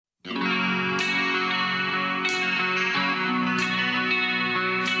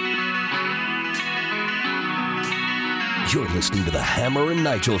You're listening to the Hammer and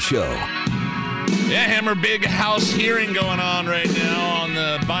Nigel Show. Yeah, Hammer, big House hearing going on right now on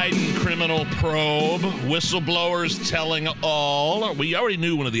the Biden criminal probe. Whistleblowers telling all. We already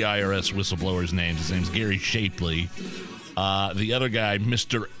knew one of the IRS whistleblowers' names. His name's Gary Shapley. The other guy,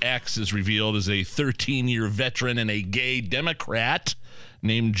 Mr. X, is revealed as a 13-year veteran and a gay Democrat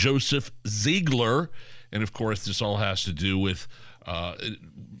named Joseph Ziegler. And, of course, this all has to do with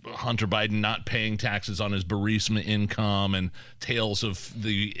Hunter Biden not paying taxes on his Burisma income and tales of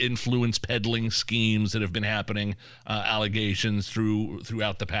the influence peddling schemes that have been happening, allegations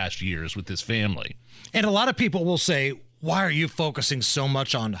throughout the past years with this family. And a lot of people will say, why are you focusing so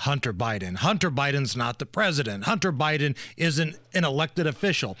much on Hunter Biden? Hunter Biden's not the president. Hunter Biden isn't an elected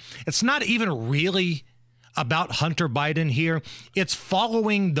official. It's not even really about Hunter Biden here. It's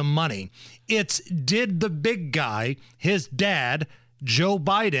following the money. It's, did the big guy, his dad, Joe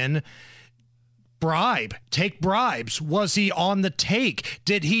Biden, take bribes? Was he on the take?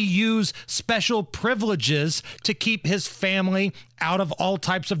 Did he use special privileges to keep his family out of all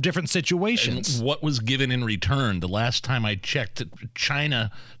types of different situations? And what was given in return? The last time I checked,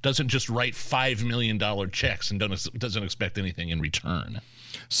 China doesn't just write $5 million checks and doesn't expect anything in return.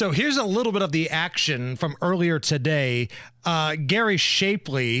 So here's a little bit of the action from earlier today. Gary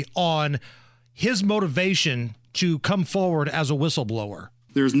Shapley on his motivation to come forward as a whistleblower.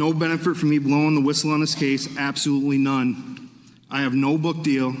 There's no benefit for me blowing the whistle on this case, absolutely none. I have no book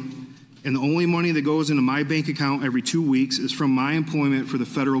deal, and the only money that goes into my bank account every 2 weeks is from my employment for the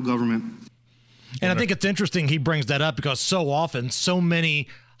federal government. And I think it's interesting he brings that up because so often, so many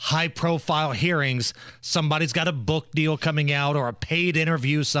high-profile hearings, somebody's got a book deal coming out or a paid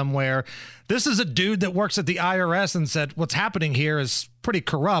interview somewhere. This is a dude that works at the IRS and said, what's happening here is pretty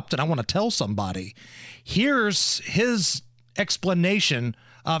corrupt, and I want to tell somebody. Here's his explanation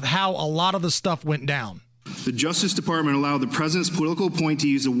of how a lot of the stuff went down. The Justice Department allowed the president's political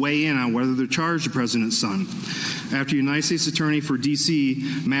appointees to weigh in on whether to charge the president's son. After United States Attorney for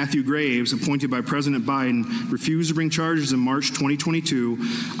D.C., Matthew Graves, appointed by President Biden, refused to bring charges in March 2022,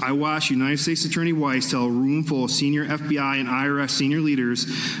 I watched United States Attorney Weiss tell a room full of senior FBI and IRS senior leaders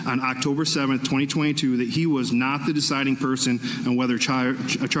on October 7, 2022, that he was not the deciding person on whether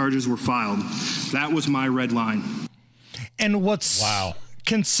charges were filed. That was my red line. And what's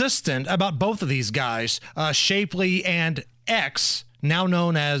consistent about both of these guys, Shapley and X, now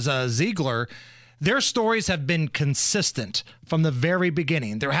known as Ziegler, their stories have been consistent from the very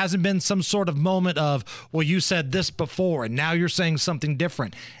beginning. There hasn't been some sort of moment of, well, you said this before and now you're saying something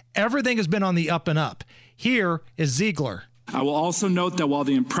different. Everything has been on the up and up. Here is Ziegler. I will also note that while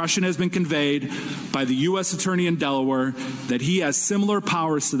the impression has been conveyed by the U.S. Attorney in Delaware that he has similar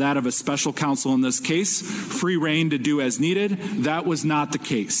powers to that of a special counsel in this case, free rein to do as needed, that was not the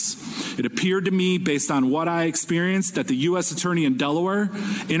case. It appeared to me, based on what I experienced, that the U.S. Attorney in Delaware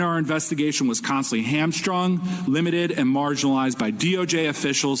in our investigation was constantly hamstrung, limited, and marginalized by DOJ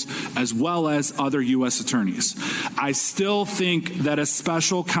officials as well as other U.S. attorneys. I still think that a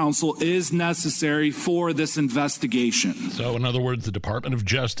special counsel is necessary for this investigation. So, in other words, the Department of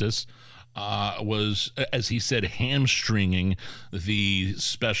Justice was, as he said, hamstringing the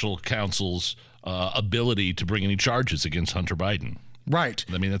special counsel's ability to bring any charges against Hunter Biden. Right.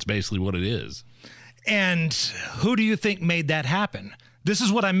 I mean, that's basically what it is. And who do you think made that happen? This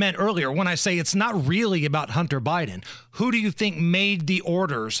is what I meant earlier when I say it's not really about Hunter Biden. Who do you think made the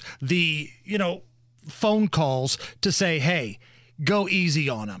orders, the, phone calls to say, hey, go easy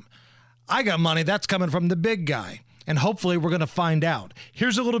on him? I got money that's coming from the big guy. And hopefully we're going to find out.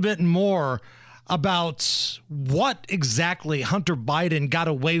 Here's a little bit more about what exactly Hunter Biden got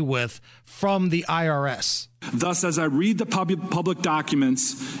away with from the IRS. Thus, as I read the public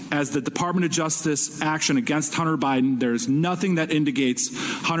documents as the Department of Justice action against Hunter Biden, there is nothing that indicates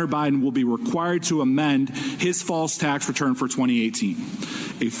Hunter Biden will be required to amend his false tax return for 2018.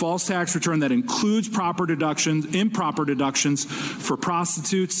 A false tax return that includes improper deductions for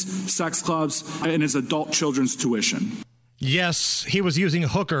prostitutes, sex clubs, and his adult children's tuition. Yes, he was using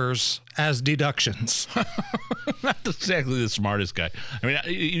hookers as deductions. Not exactly the smartest guy. I mean,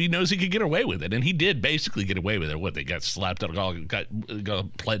 he knows he could get away with it, and he did basically get away with it. What, they got slapped out,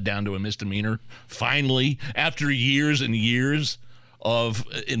 got pled down to a misdemeanor. Finally, after years and years of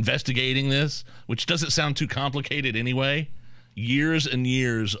investigating this, which doesn't sound too complicated anyway. Years and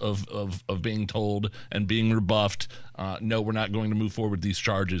years of being told and being rebuffed, no, we're not going to move forward with these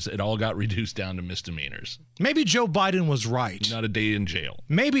charges. It all got reduced down to misdemeanors. Maybe Joe Biden was right. Not a day in jail.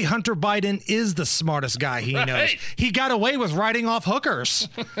 Maybe Hunter Biden is the smartest guy he knows. He got away with writing off hookers.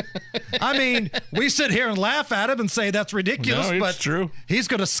 I mean, we sit here and laugh at him and say that's ridiculous, no, it's but true. He's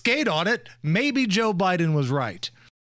going to skate on it. Maybe Joe Biden was right.